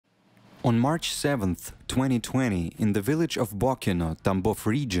On March 7, 2020, in the village of Bokino, Tambov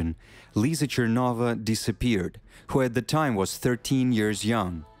region, Liza Chernova disappeared, who at the time was 13 years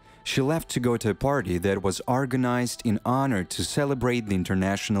young. She left to go to a party that was organized in honor to celebrate the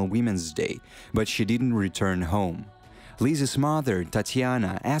International Women's Day, but she didn't return home. Liza's mother,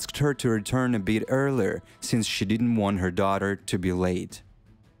 Tatyana, asked her to return a bit earlier since she didn't want her daughter to be late.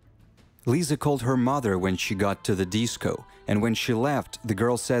 Liza called her mother when she got to the disco, and when she left, the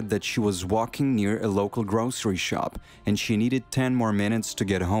girl said that she was walking near a local grocery shop and she needed 10 more minutes to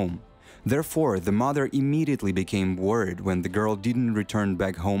get home. Therefore, the mother immediately became worried when the girl didn't return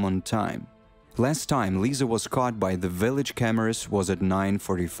back home on time. Last time Liza was caught by the village cameras was at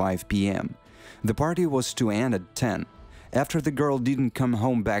 9:45 p.m. The party was to end at 10. After the girl didn't come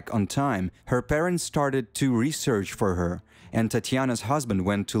home back on time, her parents started to research for her, and Tatyana's husband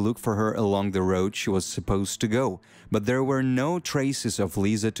went to look for her along the road she was supposed to go, but there were no traces of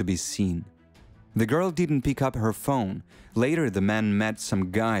Liza to be seen. The girl didn't pick up her phone. Later, the man met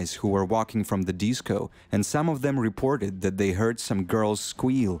some guys who were walking from the disco, and some of them reported that they heard some girls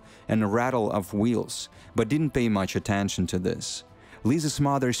squeal and a rattle of wheels, but didn't pay much attention to this. Liza's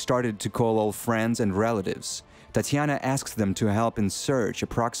mother started to call all friends and relatives. Tatyana asked them to help in search.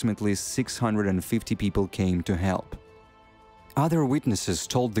 Approximately 650 people came to help. Other witnesses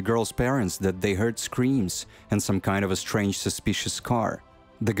told the girl's parents that they heard screams and some kind of a strange suspicious car.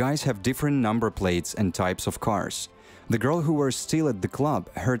 The guys have different number plates and types of cars. The girl who was still at the club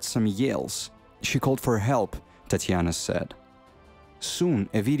heard some yells. She called for help, Tatyana said. Soon,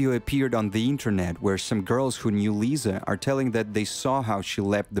 a video appeared on the internet where some girls who knew Liza are telling that they saw how she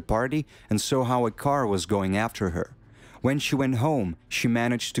left the party and saw how a car was going after her. When she went home, she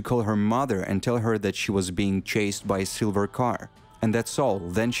managed to call her mother and tell her that she was being chased by a silver car. And that's all,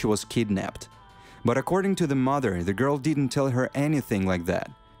 then she was kidnapped. But according to the mother, the girl didn't tell her anything like that.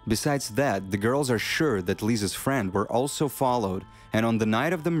 Besides that, the girls are sure that Liza's friend were also followed, and on the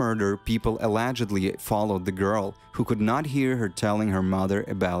night of the murder, people allegedly followed the girl, who could not hear her telling her mother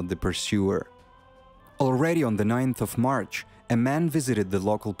about the pursuer. Already on the 9th of March, a man visited the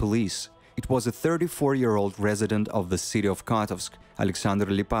local police. It was a 34-year-old resident of the city of Kotovsk, Alexander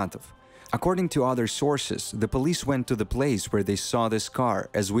Lipatov. According to other sources, the police went to the place where they saw this car,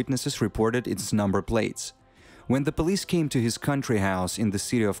 as witnesses reported its number plates. When the police came to his country house in the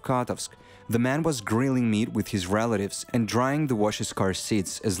city of Kotovsk, the man was grilling meat with his relatives and drying the wash's car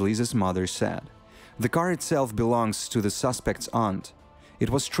seats, as Liza's mother said. The car itself belongs to the suspect's aunt. It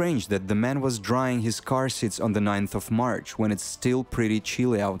was strange that the man was drying his car seats on the 9th of March, when it's still pretty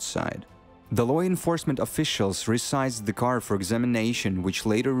chilly outside. The law enforcement officials resized the car for examination, which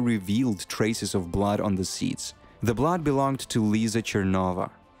later revealed traces of blood on the seats. The blood belonged to Liza Chernova.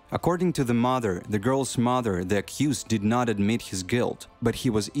 According to the mother, the girl's mother, the accused did not admit his guilt, but he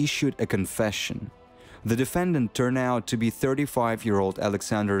was issued a confession. The defendant turned out to be 35-year-old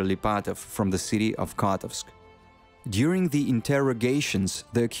Alexander Lipatov from the city of Kotovsk. During the interrogations,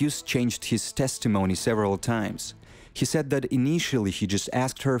 the accused changed his testimony several times. He said that initially he just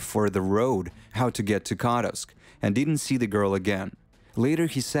asked her for the road, how to get to Kotovsk, and didn't see the girl again. Later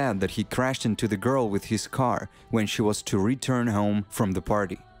he said that he crashed into the girl with his car when she was to return home from the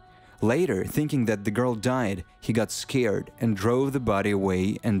party. Later, thinking that the girl died, he got scared and drove the body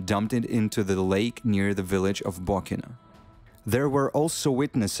away and dumped it into the lake near the village of Bokino. There were also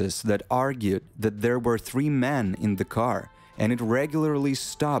witnesses that argued that there were 3 men in the car and it regularly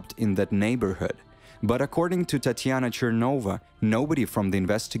stopped in that neighborhood. But according to Tatyana Chernova, nobody from the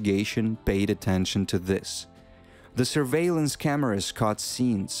investigation paid attention to this. The surveillance cameras caught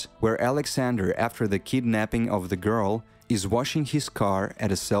scenes where Alexander, after the kidnapping of the girl, is washing his car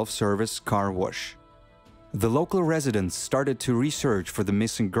at a self-service car wash. The local residents started to research for the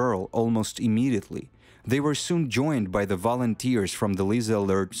missing girl almost immediately. They were soon joined by the volunteers from the Liza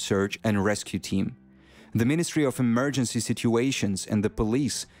Alert Search and Rescue Team. The Ministry of Emergency Situations and the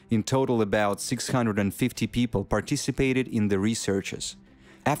police, in total about 650 people, participated in the researches.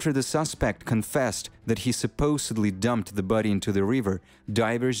 After the suspect confessed that he supposedly dumped the body into the river,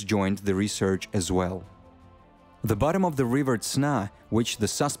 divers joined the research as well. The bottom of the river Tsna, which the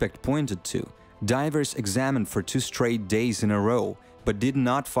suspect pointed to, divers examined for 2 straight days in a row, but did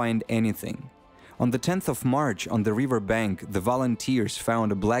not find anything. On the 10th of March, on the river bank, the volunteers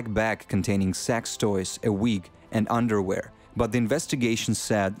found a black bag containing sex toys, a wig, and underwear, but the investigation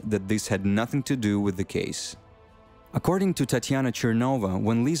said that this had nothing to do with the case. According to Tatyana Chernova,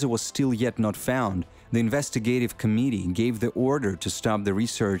 when Liza was still yet not found, the investigative committee gave the order to stop the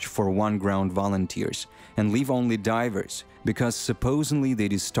research for on-ground volunteers and leave only divers, because supposedly they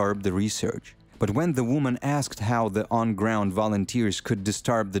disturbed the research. But when the woman asked how the on-ground volunteers could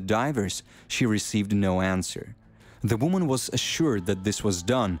disturb the divers, she received no answer. The woman was assured that this was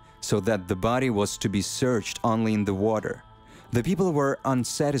done so that the body was to be searched only in the water. The people were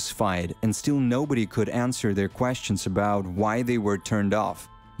unsatisfied, and still nobody could answer their questions about why they were turned off.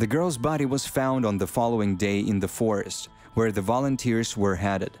 The girl's body was found on the following day in the forest, where the volunteers were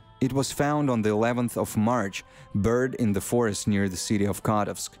headed. It was found on the 11th of March, buried in the forest near the city of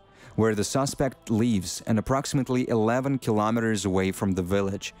Kotovsk, where the suspect lives, and approximately 11 kilometers away from the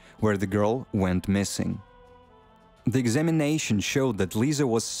village, where the girl went missing. The examination showed that Liza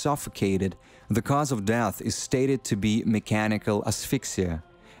was suffocated. The cause of death is stated to be mechanical asphyxia,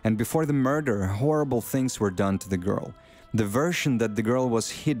 and before the murder, horrible things were done to the girl. The version that the girl was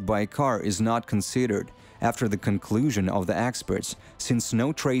hit by a car is not considered, after the conclusion of the experts, since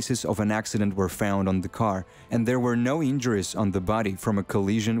no traces of an accident were found on the car, and there were no injuries on the body from a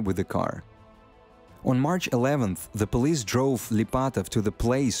collision with the car. On March 11th, the police drove Lipatov to the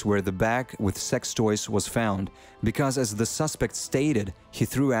place where the bag with sex toys was found, because as the suspect stated, he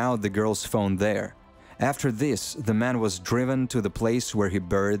threw out the girl's phone there. After this, the man was driven to the place where he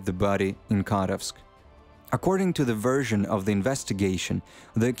buried the body in Kotovsk. According to the version of the investigation,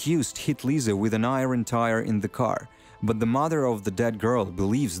 the accused hit Liza with an iron tire in the car, but the mother of the dead girl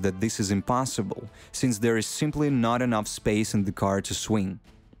believes that this is impossible, since there is simply not enough space in the car to swing.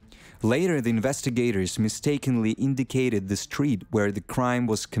 Later, the investigators mistakenly indicated the street where the crime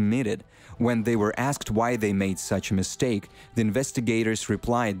was committed. When they were asked why they made such a mistake, the investigators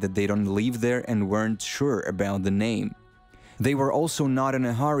replied that they don't live there and weren't sure about the name. They were also not in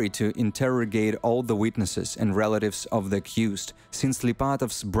a hurry to interrogate all the witnesses and relatives of the accused, since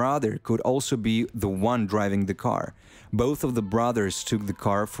Lipatov's brother could also be the one driving the car. Both of the brothers took the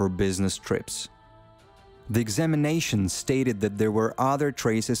car for business trips. The examination stated that there were other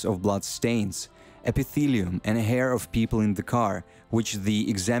traces of blood stains, epithelium and hair of people in the car, which the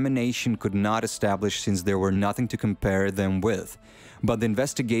examination could not establish since there were nothing to compare them with. But the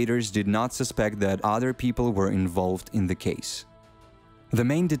investigators did not suspect that other people were involved in the case. The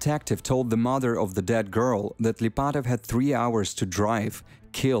main detective told the mother of the dead girl that Lipatov had 3 hours to drive,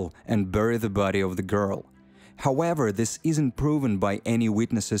 kill and bury the body of the girl. However, this isn't proven by any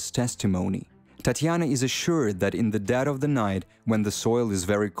witness's testimony. Tatyana is assured that in the dead of the night, when the soil is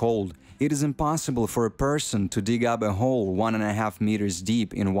very cold, it is impossible for a person to dig up a hole 1.5 meters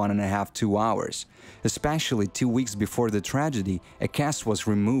deep in 1.5–2 hours. Especially 2 weeks before the tragedy, a cast was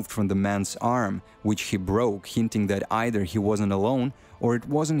removed from the man's arm, which he broke, hinting that either he wasn't alone or it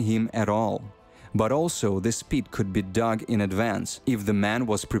wasn't him at all. But also, this pit could be dug in advance if the man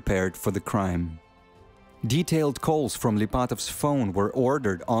was prepared for the crime. Detailed calls from Lipatov's phone were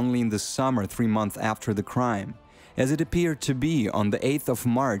ordered only in the summer 3 months after the crime. As it appeared to be, on the 8th of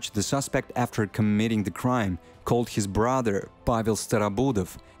March, the suspect, after committing the crime, called his brother, Pavel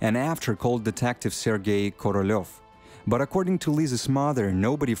Starobudov, and after called detective Sergei Korolev. But according to Liza's mother,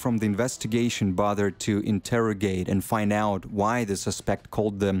 nobody from the investigation bothered to interrogate and find out why the suspect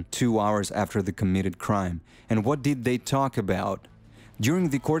called them 2 hours after the committed crime, and what did they talk about. During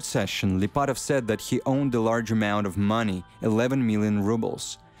the court session, Lipatov said that he owned a large amount of money, 11 million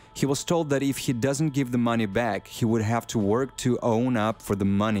rubles. He was told that if he doesn't give the money back, he would have to work to own up for the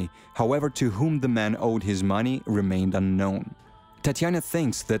money. However, to whom the man owed his money remained unknown. Tatyana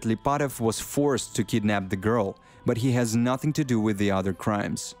thinks that Lipatov was forced to kidnap the girl, but he has nothing to do with the other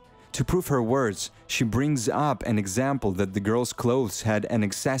crimes. To prove her words, she brings up an example that the girl's clothes had an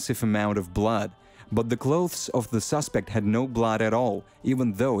excessive amount of blood. But the clothes of the suspect had no blood at all,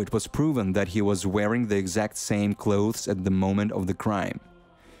 even though it was proven that he was wearing the exact same clothes at the moment of the crime.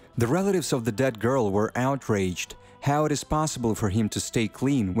 The relatives of the dead girl were outraged how it is possible for him to stay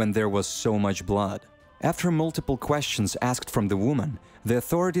clean when there was so much blood. After multiple questions asked from the woman, the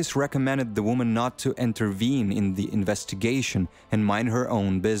authorities recommended the woman not to intervene in the investigation and mind her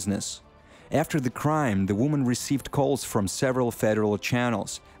own business. After the crime, the woman received calls from several federal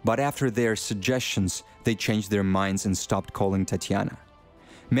channels, but after their suggestions, they changed their minds and stopped calling Tatyana.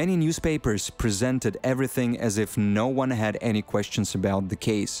 Many newspapers presented everything as if no one had any questions about the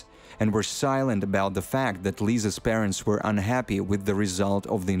case, and were silent about the fact that Liza's parents were unhappy with the result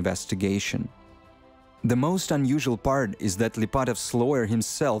of the investigation. The most unusual part is that Lipatov's lawyer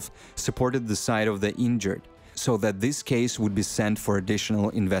himself supported the side of the injured, so that this case would be sent for additional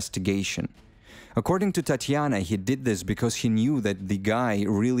investigation. According to Tatyana, he did this because he knew that the guy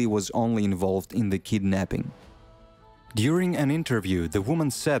really was only involved in the kidnapping. During an interview, the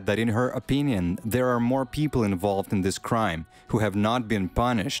woman said that in her opinion, there are more people involved in this crime who have not been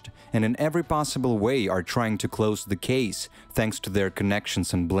punished and in every possible way are trying to close the case thanks to their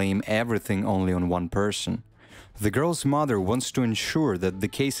connections and blame everything only on one person. The girl's mother wants to ensure that the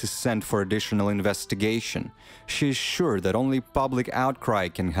case is sent for additional investigation. She is sure that only public outcry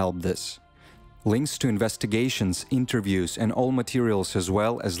can help this. Links to investigations, interviews and all materials as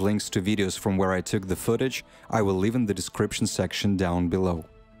well as links to videos from where I took the footage I will leave in the description section down below.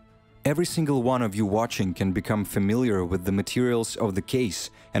 Every single one of you watching can become familiar with the materials of the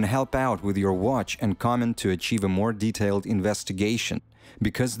case and help out with your watch and comment to achieve a more detailed investigation,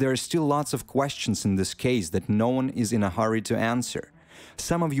 because there are still lots of questions in this case that no one is in a hurry to answer.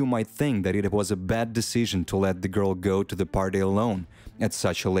 Some of you might think that it was a bad decision to let the girl go to the party alone at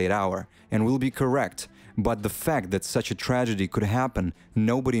such a late hour, and will be correct, but the fact that such a tragedy could happen,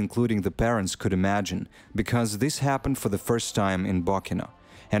 nobody including the parents could imagine, because this happened for the first time in Bokino.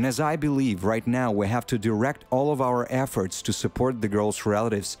 And as I believe right now we have to direct all of our efforts to support the girl's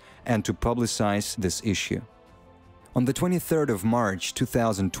relatives and to publicize this issue. On the 23rd of March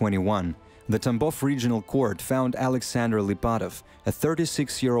 2021, the Tambov Regional Court found Alexander Lipatov, a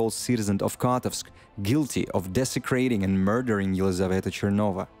 36-year-old citizen of Kotovsk, guilty of desecrating and murdering Liza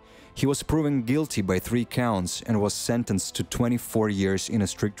Chernova. He was proven guilty by 3 counts and was sentenced to 24 years in a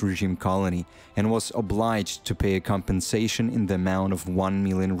strict regime colony and was obliged to pay a compensation in the amount of 1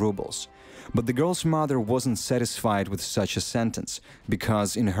 million rubles. But the girl's mother wasn't satisfied with such a sentence,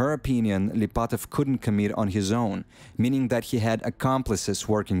 because in her opinion Lipatov couldn't commit on his own, meaning that he had accomplices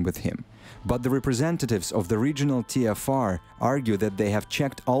working with him. But the representatives of the regional TFR argue that they have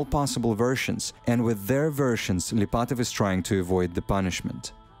checked all possible versions, and with their versions Lipatov is trying to avoid the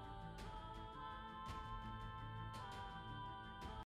punishment.